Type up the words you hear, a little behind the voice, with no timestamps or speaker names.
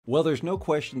Well, there's no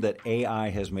question that AI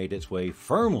has made its way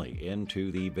firmly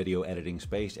into the video editing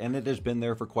space, and it has been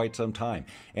there for quite some time.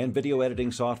 And video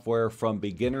editing software from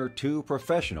beginner to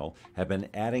professional have been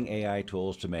adding AI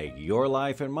tools to make your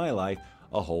life and my life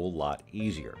a whole lot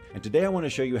easier. And today I want to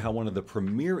show you how one of the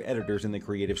premier editors in the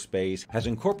creative space has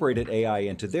incorporated AI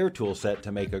into their tool set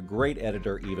to make a great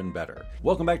editor even better.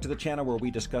 Welcome back to the channel where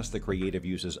we discuss the creative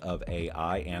uses of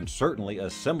AI, and certainly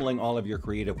assembling all of your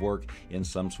creative work in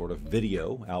some sort of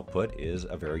video output is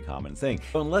a very common thing.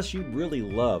 So unless you really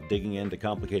love digging into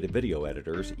complicated video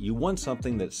editors, you want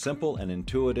something that's simple and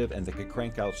intuitive and that can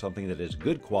crank out something that is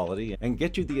good quality and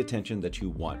get you the attention that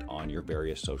you want on your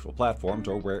various social platforms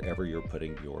or wherever you're putting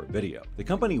your video. The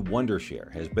company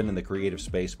Wondershare has been in the creative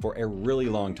space for a really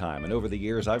long time, and over the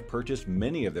years I've purchased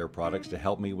many of their products to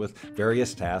help me with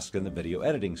various tasks in the video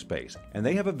editing space. And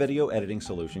they have a video editing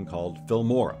solution called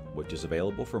Filmora, which is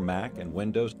available for Mac and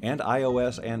Windows and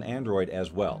iOS and Android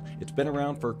as well. It's been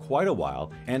around for quite a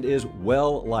while and is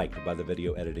well liked by the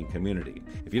video editing community.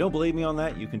 If you don't believe me on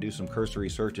that, you can do some cursory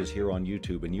searches here on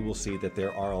YouTube and you will see that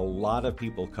there are a lot of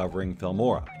people covering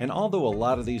Filmora. And although a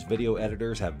lot of these video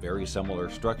editors have very similar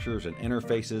structures and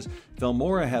interfaces,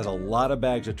 Filmora has a lot of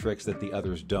bags of tricks that the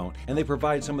others don't, and they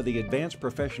provide some of the advanced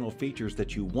professional features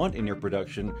that you want in your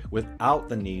production without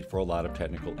the need for a lot of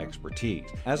technical expertise.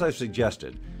 As I've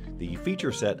suggested, the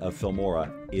feature set of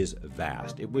Filmora is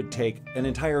vast. It would take an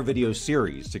entire video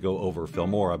series to go over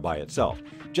Filmora by itself,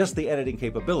 just the editing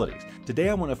capabilities. Today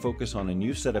I want to focus on a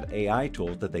new set of AI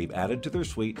tools that they've added to their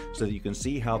suite so that you can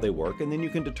see how they work, and then you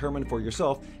can determine for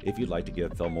yourself if you'd like to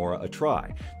give Filmora a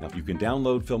try. Now, if you can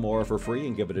download Filmora for free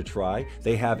and give it a try,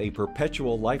 they have a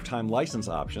perpetual lifetime license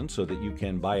option so that you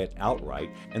can buy it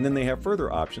outright, and then they have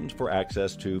further options for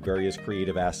access to various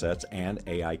creative assets and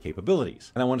AI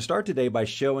capabilities. And I want to start today by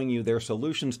showing you their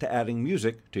solutions to adding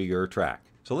music to your track.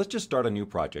 So let's just start a new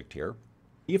project here.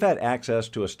 You've had access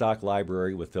to a stock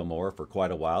library with Filmora for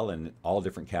quite a while in all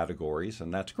different categories,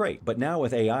 and that's great. But now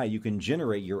with AI, you can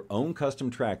generate your own custom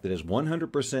track that is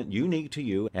 100% unique to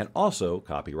you and also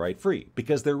copyright free,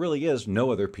 because there really is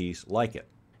no other piece like it.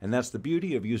 And that's the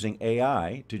beauty of using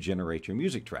AI to generate your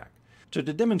music track. So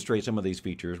to demonstrate some of these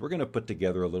features, we're going to put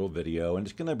together a little video, and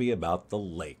it's going to be about the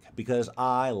lake, because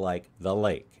I like the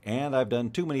lake, and I've done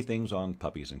too many things on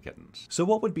puppies and kittens. So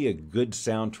what would be a good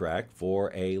soundtrack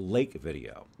for a lake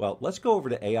video? Well, let's go over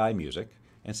to AI Music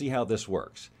and see how this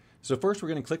works. So first we're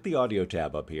going to click the audio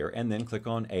tab up here and then click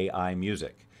on AI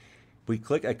Music. We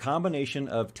click a combination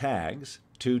of tags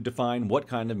to define what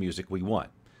kind of music we want.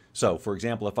 So for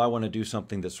example, if I want to do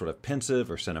something that's sort of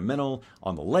pensive or sentimental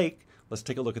on the lake, let's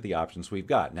take a look at the options we've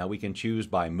got. Now we can choose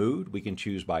by mood, we can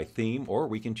choose by theme, or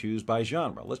we can choose by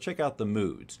genre. Let's check out the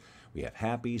moods. We have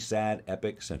happy, sad,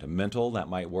 epic, sentimental, that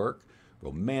might work.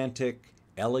 Romantic,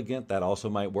 elegant, that also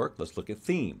might work. Let's look at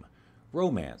theme.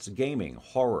 Romance, gaming,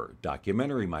 horror,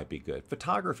 documentary might be good.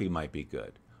 Photography might be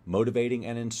good. Motivating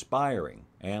and inspiring.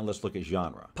 And let's look at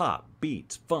genre. Pop,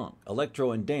 beats, funk,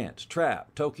 electro and dance,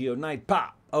 trap, Tokyo night,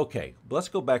 pop. Okay, let's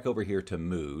go back over here to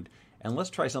mood. And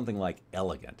let's try something like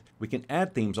elegant. We can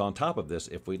add themes on top of this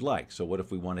if we'd like. So what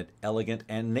if we wanted elegant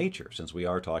and nature, since we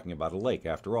are talking about a lake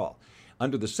after all?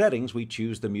 Under the settings, we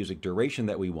choose the music duration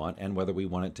that we want and whether we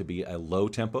want it to be a low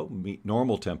tempo,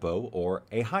 normal tempo, or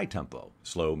a high tempo,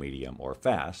 slow, medium, or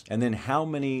fast. And then how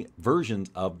many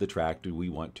versions of the track do we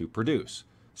want to produce?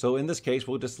 So in this case,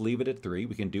 we'll just leave it at 3.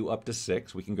 We can do up to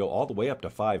 6. We can go all the way up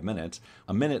to 5 minutes.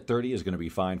 A minute 30 is going to be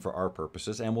fine for our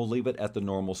purposes, and we'll leave it at the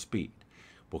normal speed.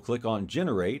 We'll click on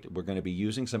Generate. We're going to be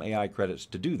using some AI credits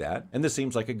to do that. And this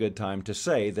seems like a good time to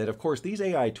say that, of course, these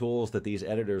AI tools that these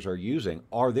editors are using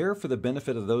are there for the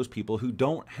benefit of those people who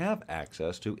don't have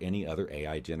access to any other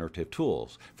AI generative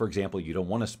tools. For example, you don't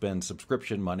want to spend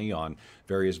subscription money on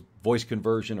various voice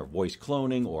conversion or voice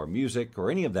cloning or music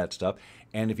or any of that stuff.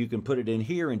 And if you can put it in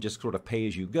here and just sort of pay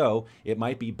as you go, it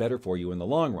might be better for you in the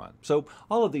long run. So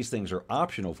all of these things are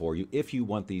optional for you if you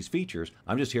want these features.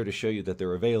 I'm just here to show you that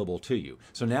they're available to you.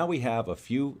 So now we have a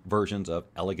few versions of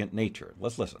Elegant Nature.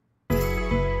 Let's listen.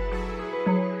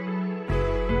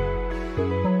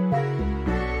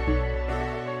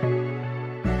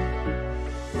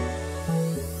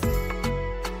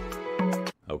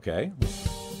 Okay.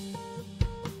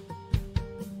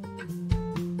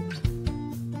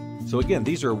 So again,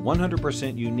 these are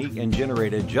 100% unique and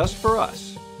generated just for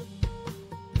us.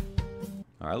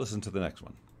 All right, listen to the next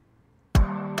one.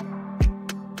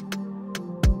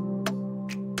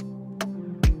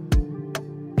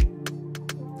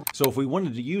 So if we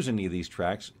wanted to use any of these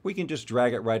tracks, we can just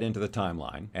drag it right into the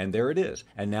timeline, and there it is.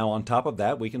 And now on top of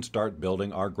that, we can start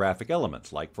building our graphic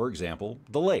elements, like, for example,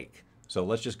 the lake. So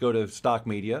let's just go to stock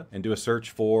media and do a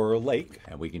search for lake,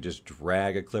 and we can just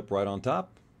drag a clip right on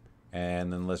top.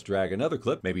 And then let's drag another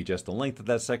clip, maybe just the length of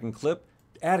that second clip.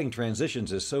 Adding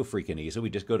transitions is so freaking easy. We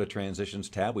just go to Transitions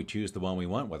tab, we choose the one we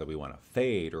want, whether we want a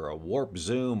fade or a warp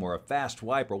zoom or a fast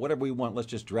wipe or whatever we want. Let's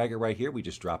just drag it right here. We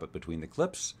just drop it between the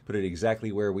clips, put it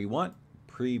exactly where we want,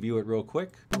 preview it real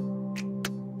quick.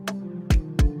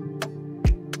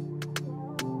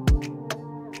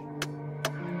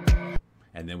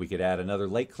 And then we could add another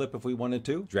lake clip if we wanted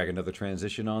to. Drag another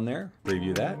transition on there,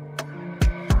 preview that.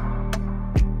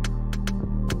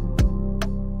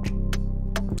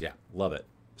 Yeah, love it.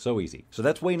 So easy. So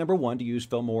that's way number one, to use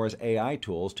Filmora's AI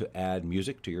tools to add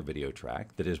music to your video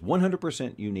track that is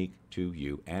 100% unique to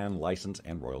you and licensed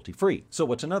and royalty free. So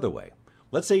what's another way?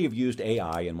 Let's say you've used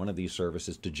AI in one of these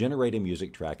services to generate a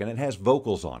music track and it has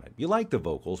vocals on it. You like the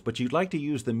vocals, but you'd like to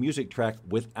use the music track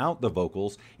without the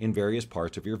vocals in various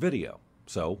parts of your video.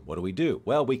 So what do?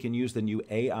 Well, we can use the new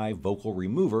AI vocal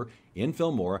remover in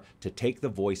Filmora to take the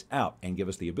voice out and give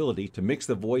us the ability to mix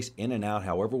the voice in and out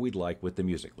however we'd like with the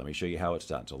music. Let me show you how it's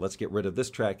done. So let's get rid of this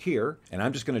track here, and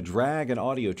I'm just going to drag an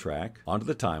audio track onto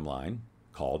the timeline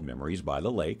called Memories by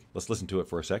the Lake. Let's listen to it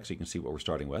for a sec so you can see what we're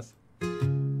starting with.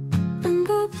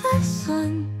 Under the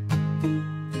sun,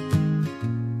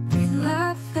 we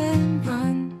laugh and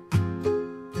run,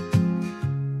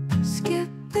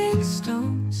 skipping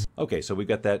stones. Okay, so we've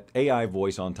got that AI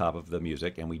voice on top of the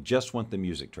music, and we just want the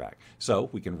music track. So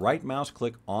we can right mouse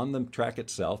click on the track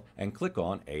itself and click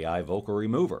on AI Vocal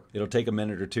Remover. It'll take a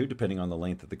minute or two, depending on the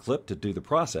length of the clip, to do the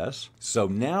process. So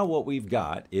now what we've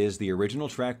got is the original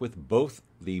track with both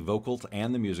the vocals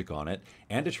and the music on it,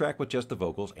 and a track with just the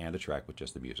vocals and a track with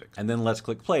just the music. And then let's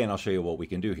click play and I'll show you what we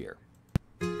can do here.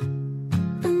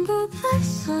 Under the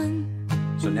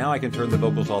sun. So now I can turn the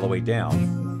vocals all the way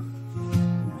down.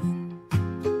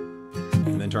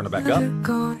 And then turn it back up.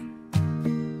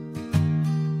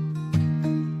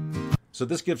 So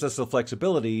this gives us the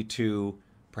flexibility to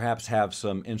perhaps have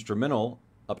some instrumental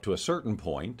up to a certain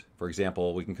point. For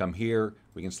example, we can come here,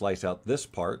 we can slice out this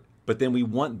part, but then we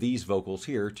want these vocals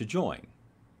here to join.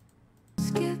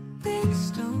 Skipping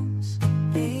stones,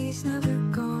 days never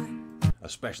gone.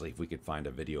 Especially if we could find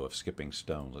a video of skipping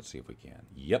stones. Let's see if we can.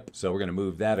 Yep. So we're going to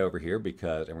move that over here and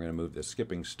we're going to move the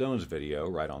skipping stones video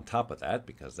right on top of that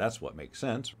because that's what makes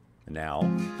sense. And now,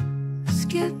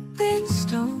 skipping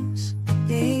stones,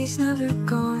 days never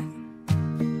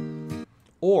gone.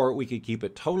 Or we could keep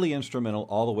it totally instrumental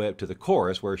all the way up to the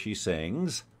chorus where she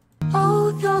sings,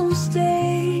 "Oh, those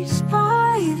days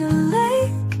by the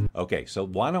lake." Okay, so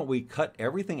why don't we cut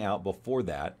everything out before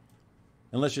that,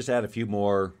 and let's just add a few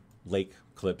more lake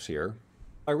clips here.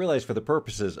 I realize for the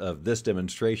purposes of this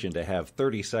demonstration to have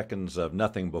 30 seconds of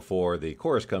nothing before the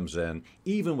chorus comes in,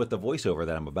 even with the voiceover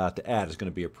that I'm about to add, is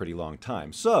going to be a pretty long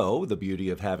time. So the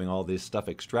beauty of having all this stuff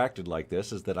extracted like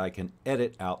this is that I can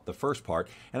edit out the first part,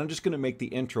 and I'm just going to make the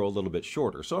intro a little bit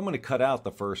shorter. So I'm going to cut out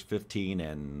the first 15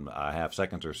 and a half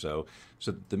seconds or so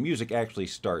that the music actually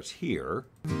starts here.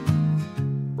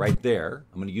 Right there.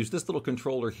 I'm going to use this little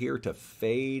controller here to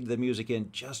fade the music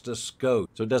in just a skosh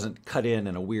so it doesn't cut in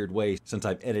a weird way since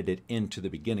I've edited into the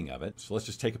beginning of it. So let's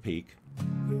just take a peek.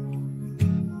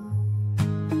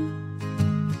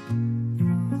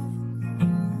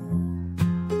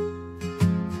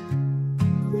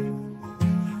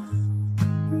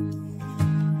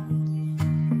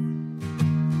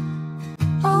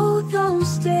 Oh,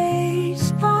 those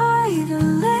days by the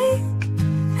lake,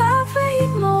 every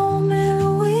moment.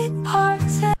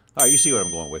 All right, you see what I'm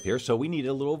going with here. So we need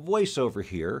a little voiceover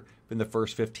here in the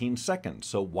first 15 seconds.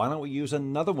 So why don't we use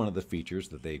another one of the features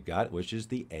that they've got, which is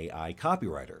the AI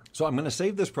Copywriter. So I'm going to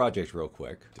save this project real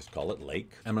quick. Just call it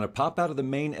Lake. I'm going to pop out of the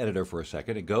main editor for a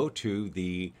second and go to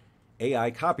the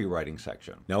AI Copywriting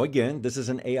section. Now again, this is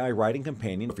an AI writing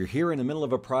companion. If you're here in the middle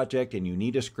of a project and you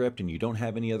need a script and you don't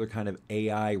have any other kind of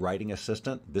AI writing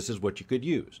assistant, this is what you could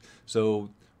use.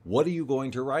 So what are you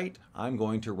going to write? I'm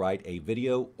going to write a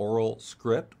video oral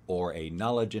script or a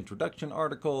knowledge introduction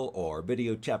article or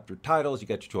video chapter titles. You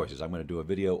got your choices. I'm going to do a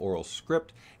video oral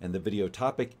script, and the video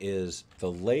topic is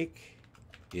 "The lake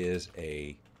is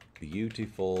a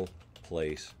beautiful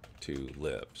place to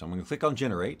live." So I'm going to click on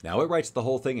generate. Now it writes the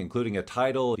whole thing, including a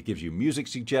title. It gives you music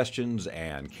suggestions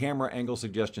and camera angle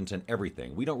suggestions and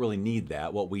everything. We don't really need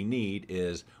that. What we need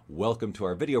is welcome to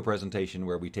our video presentation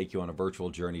where we take you on a virtual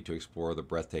journey to explore the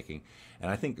breathtaking. And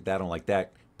I think I don't like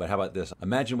that, but how about this?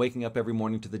 Imagine waking up every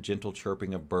morning to the gentle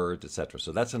chirping of birds, etc.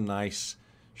 So that's a nice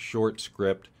short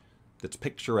script that's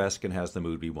picturesque and has the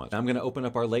mood we want. Now I'm going to open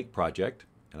up our lake project,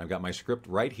 and I've got my script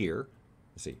right here.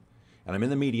 Let's see. And I'm in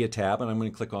the Media tab, and I'm going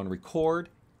to click on Record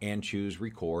and choose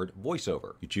Record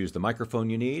Voiceover. You choose the microphone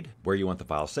you need, where you want the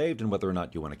file saved, and whether or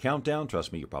not you want a countdown.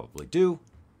 Trust me, you probably do.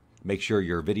 Make sure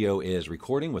your video is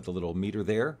recording with the little meter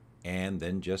there, and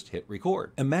then just hit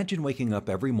record. Imagine waking up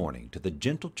every morning to the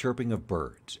gentle chirping of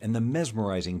birds and the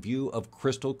mesmerizing view of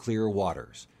crystal clear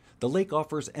waters. The lake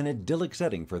offers an idyllic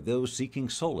setting for those seeking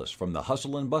solace from the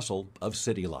hustle and bustle of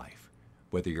city life.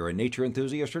 Whether you're a nature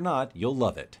enthusiast or not, you'll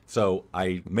love it. So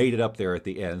I made it up there at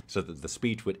the end so that the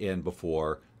speech would end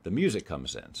before the music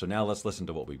comes in. So now let's listen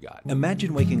to what we've got.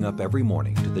 Imagine waking up every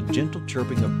morning to the gentle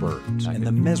chirping of birds and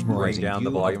the mesmerizing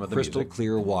view of crystal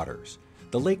clear waters.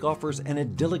 The lake offers an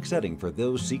idyllic setting for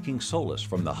those seeking solace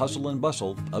from the hustle and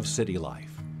bustle of city life.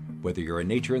 Whether you're a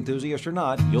nature enthusiast or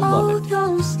not, you'll love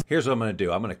it. Here's what I'm going to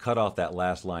do. I'm going to cut off that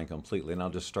last line completely, and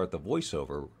I'll just start the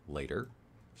voiceover later.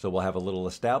 So we'll have a little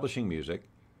establishing music,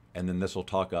 and then this will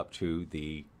talk up to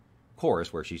the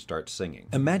chorus where she starts singing.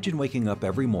 Imagine waking up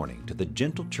every morning to the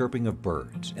gentle chirping of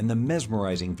birds and the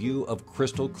mesmerizing view of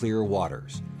crystal clear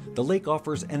waters. The lake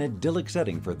offers an idyllic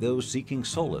setting for those seeking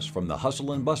solace from the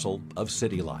hustle and bustle of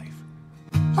city life.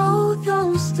 Oh,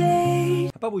 don't stay.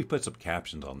 How about we put some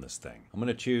captions on this thing? I'm going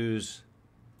to choose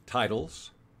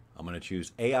titles, I'm going to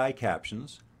choose AI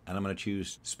captions, and I'm going to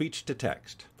choose speech to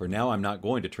text. For now, I'm not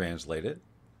going to translate it.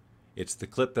 It's the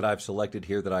clip that I've selected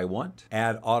here that I want.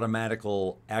 Add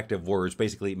automatical active words.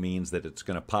 Basically, it means that it's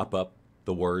going to pop up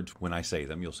the words when I say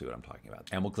them. You'll see what I'm talking about.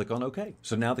 And we'll click on OK.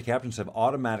 So now the captions have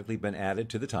automatically been added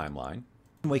to the timeline.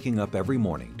 Waking up every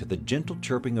morning to the gentle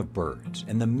chirping of birds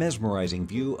and the mesmerizing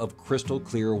view of crystal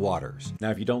clear waters.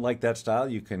 Now, if you don't like that style,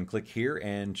 you can click here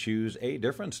and choose a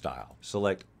different style.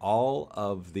 Select all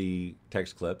of the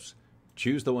text clips,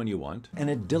 choose the one you want. An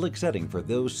idyllic setting for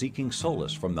those seeking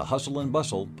solace from the hustle and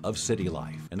bustle of city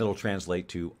life. And it'll translate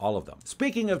to all of them.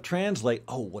 Speaking of translate,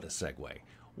 oh, what a segue.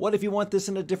 What if you want this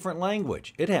in a different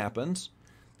language? It happens.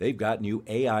 They've got new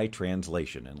AI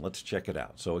translation, and let's check it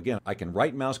out. So again, I can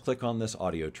right mouse click on this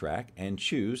audio track and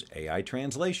choose AI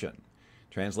translation.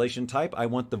 Translation type, I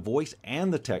want the voice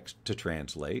and the text to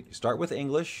translate. You start with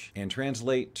English and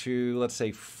translate to, let's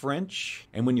say, French.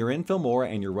 And when you're in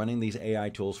Filmora and you're running these AI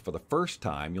tools for the first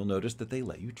time, you'll notice that they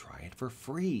let you try it for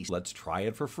free. Let's try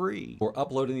it for free. We're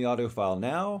uploading the audio file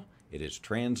now. It is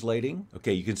translating.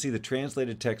 Okay, you can see the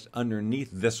translated text underneath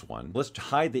this one. Let's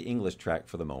hide the English track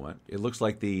for the moment. It looks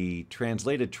like the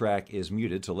translated track is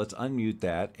muted, so let's unmute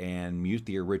that and mute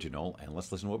the original, and let's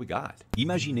listen to what we got.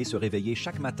 Imaginez se réveiller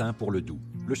chaque matin pour le doux,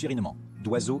 le chérinement,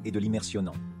 d'oiseaux et de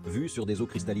l'immersionnant, vue sur des eaux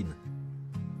cristallines.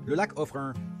 Le lac offre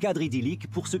un cadre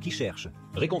idyllique pour ceux qui cherchent,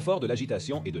 réconfort de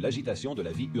l'agitation et de l'agitation de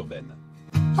la vie urbaine.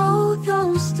 Oh,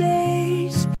 don't stay.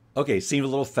 Okay, seemed a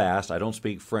little fast. I don't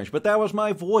speak French, but that was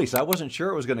my voice. I wasn't sure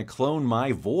it was going to clone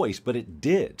my voice, but it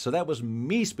did. So that was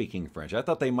me speaking French. I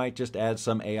thought they might just add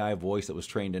some AI voice that was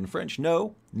trained in French.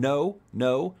 No.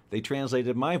 They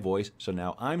translated my voice, so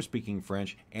now I'm speaking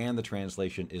French, and the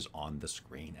translation is on the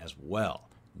screen as well.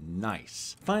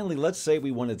 Nice. Finally, let's say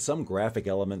we wanted some graphic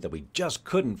element that we just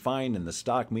couldn't find in the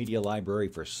stock media library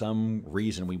for some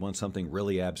reason. We want something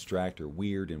really abstract or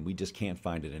weird and we just can't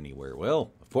find it anywhere.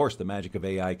 Well, of course, the magic of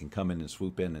AI can come in and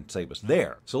swoop in and save us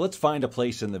there. So let's find a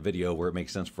place in the video where it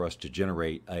makes sense for us to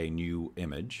generate a new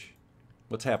image.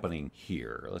 What's happening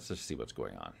here? Let's just see what's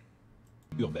going on.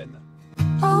 Urbaine.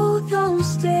 Oh, don't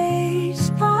stay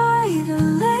by the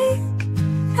lake.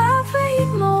 Every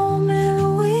moment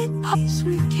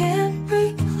we can't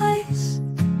replace.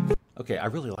 Okay, I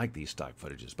really like these stock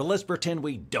footages, but let's pretend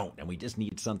we don't and we just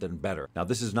need something better. Now,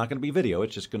 this is not going to be video.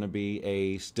 It's just going to be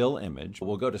a still image.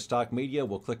 We'll go to stock media.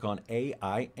 We'll click on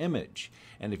AI image.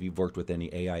 And if you've worked with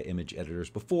any AI image editors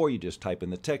before, you just type in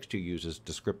the text you use as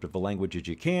descriptive a language as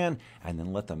you can, and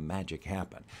then let the magic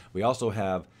happen. We also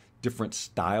have different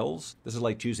styles. This is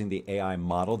like choosing the AI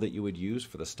model that you would use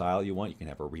for the style you want. You can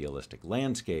have a realistic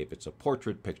landscape. It's a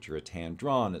portrait picture. It's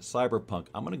hand-drawn. It's cyberpunk.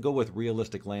 I'm going to go with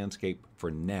realistic landscape for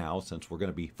now, since we're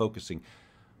going to be focusing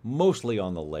mostly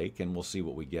on the lake, and we'll see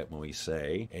what we get when we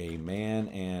say a man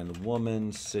and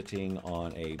woman sitting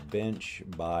on a bench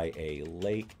by a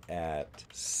lake at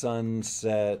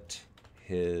sunset.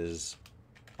 His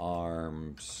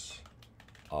arms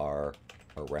are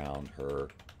around her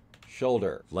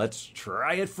shoulder. Let's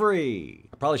try it free.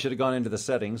 I probably should have gone into the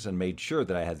settings and made sure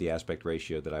that I had the aspect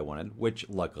ratio that I wanted, which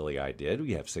luckily I did.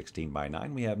 We have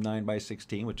 16:9, we have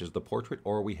 9:16, which is the portrait,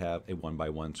 or we have a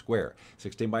 1:1 square.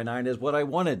 16:9 is what I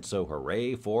wanted, so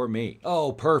hooray for me.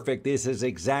 Oh, perfect. This is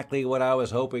exactly what I was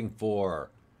hoping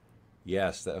for.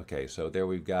 Yes, okay, so there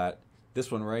we've got this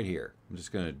one right here. I'm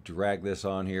just going to drag this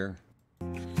on here.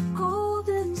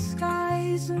 Golden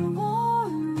skies and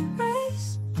warm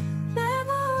embrace.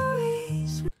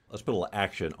 Memories. Let's Let's put a little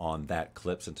action on that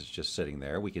clip since it's just sitting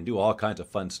there. We can do all kinds of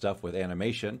fun stuff with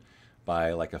animation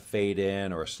by like a fade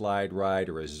in or a slide right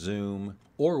or a zoom,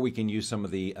 or we can use some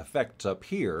of the effects up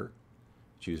here.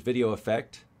 Choose video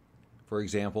effect, for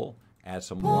example, add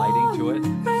some lighting to it.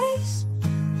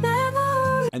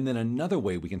 And then another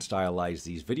way we can stylize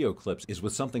these video clips is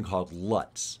with something called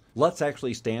LUTs. LUTs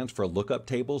actually stands for lookup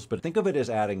tables, but think of it as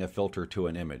adding a filter to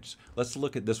an image. Let's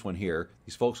look at this one here.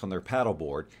 These folks on their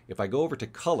paddleboard. If I go over to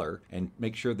color and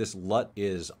make sure this LUT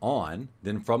is on,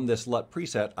 then from this LUT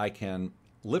preset, I can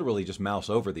literally just mouse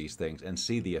over these things and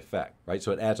see the effect, right?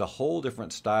 So it adds a whole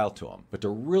different style to them. But to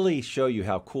really show you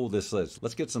how cool this is,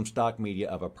 let's get some stock media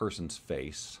of a person's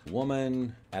face.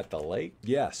 Woman at the lake.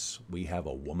 Yes, we have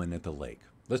a woman at the lake.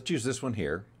 Let's choose this one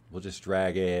here. We'll just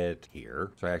drag it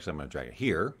here. So actually I'm going to drag it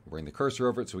here. Bring the cursor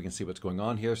over it so we can see what's going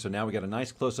on here. So now we got a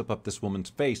nice close-up of this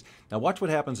woman's face. Now watch what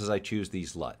happens as I choose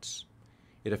these LUTs.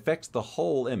 It affects the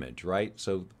whole image, right?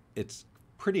 So it's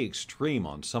pretty extreme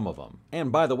on some of them.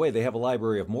 And by the way, they have a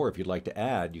library of more if you'd like to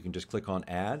add. You can just click on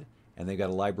add, and they've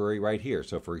got a library right here.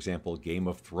 So for example, Game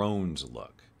of Thrones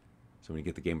look. So when you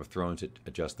get the Game of Thrones, it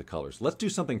adjusts the colors. Let's do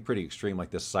something pretty extreme like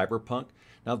this cyberpunk.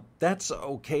 Now that's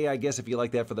okay, I guess, if you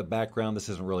like that for the background. This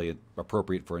isn't really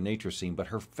appropriate for a nature scene, but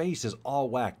her face is all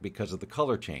whacked because of the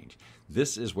color change.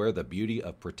 This is where the beauty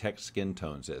of Protect Skin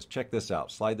Tones is. Check this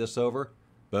out. Slide this over.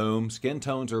 Boom, skin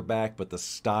tones are back, but the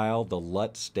style, the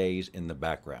LUT stays in the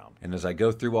background. And as I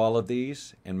go through all of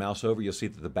these and mouse over, you'll see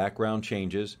that the background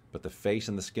changes, but the face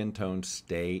and the skin tones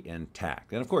stay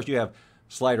intact. And of course, you have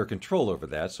slider control over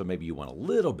that, so maybe you want a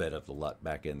little bit of the LUT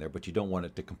back in there, but you don't want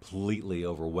it to completely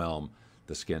overwhelm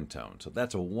the skin tone. So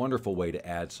that's a wonderful way to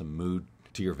add some mood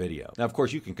to your video. Now, of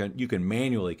course, you can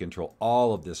manually control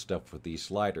all of this stuff with these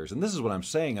sliders. And this is what I'm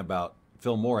saying about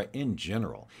Filmora in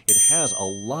general. It has a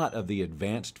lot of the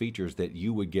advanced features that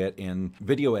you would get in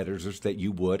video editors that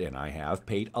you would, and I have,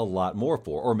 paid a lot more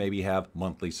for, or maybe have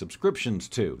monthly subscriptions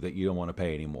to that you don't want to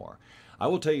pay anymore. I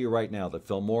will tell you right now that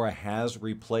Filmora has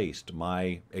replaced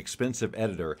my expensive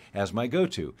editor as my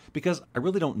go-to because I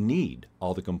really don't need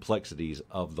all the complexities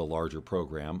of the larger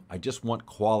program. I just want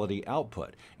quality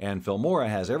output. And Filmora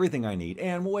has everything I need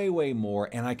and way, way more,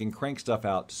 and I can crank stuff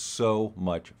out so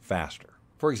much faster.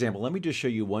 For example, let me just show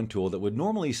you one tool that would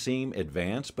normally seem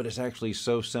advanced, but it's actually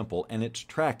so simple, and it's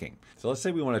tracking. So let's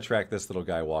say we want to track this little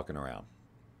guy walking around.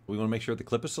 We want to make sure the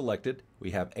clip is selected.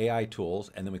 We have AI tools,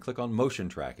 and then we click on motion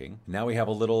tracking. Now we have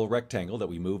a little rectangle that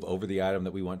we move over the item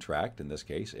that we want tracked. In this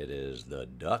case, it is the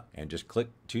duck, and just click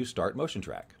to start motion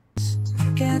track.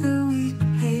 Together we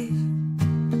pay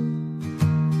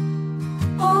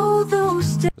all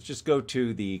those Let's just go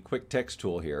to the quick text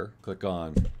tool here. Click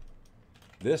on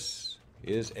this.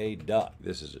 Is a duck.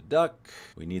 This is a duck.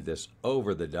 We need this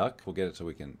over the duck. We'll get it so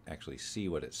we can actually see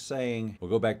what it's saying. We'll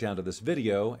go back down to this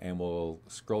video and we'll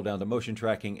scroll down to motion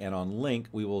tracking, and on link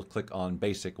we will click on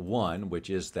basic 1, which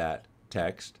is that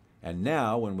text. And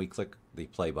now when we click the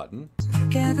play button,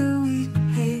 together we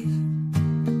pay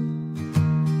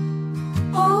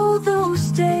all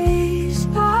those days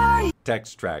by.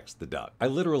 text tracks the duck. I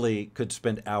literally could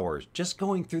spend hours just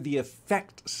going through the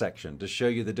effect section to show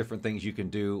you the different things you can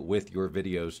do with your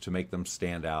videos to make them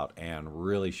stand out and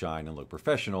really shine and look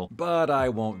professional, but I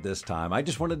won't this time. I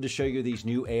just wanted to show you these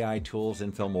new AI tools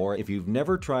in Filmora. If you've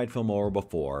never tried Filmora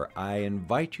before, I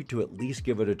invite you to at least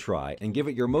give it a try and give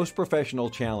it your most professional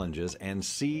challenges and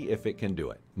see if it can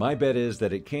do it. My bet is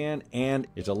that it can, and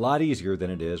it's a lot easier than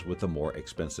it is with the more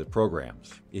expensive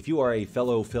programs. If you are a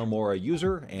fellow Filmora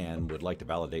user and would like to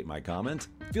validate my comments,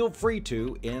 feel free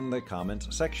to in the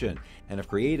comments section. And if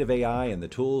creative AI and the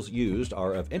tools used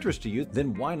are of interest to you,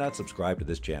 then why not subscribe to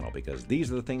this channel? Because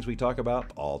these are the things we talk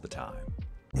about all the time.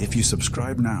 If you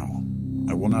subscribe now,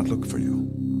 I will not look for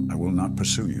you. I will not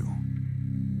pursue you.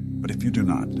 But if you do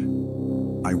not,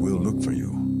 I will look for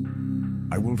you.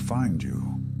 I will find you.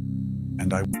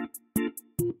 And I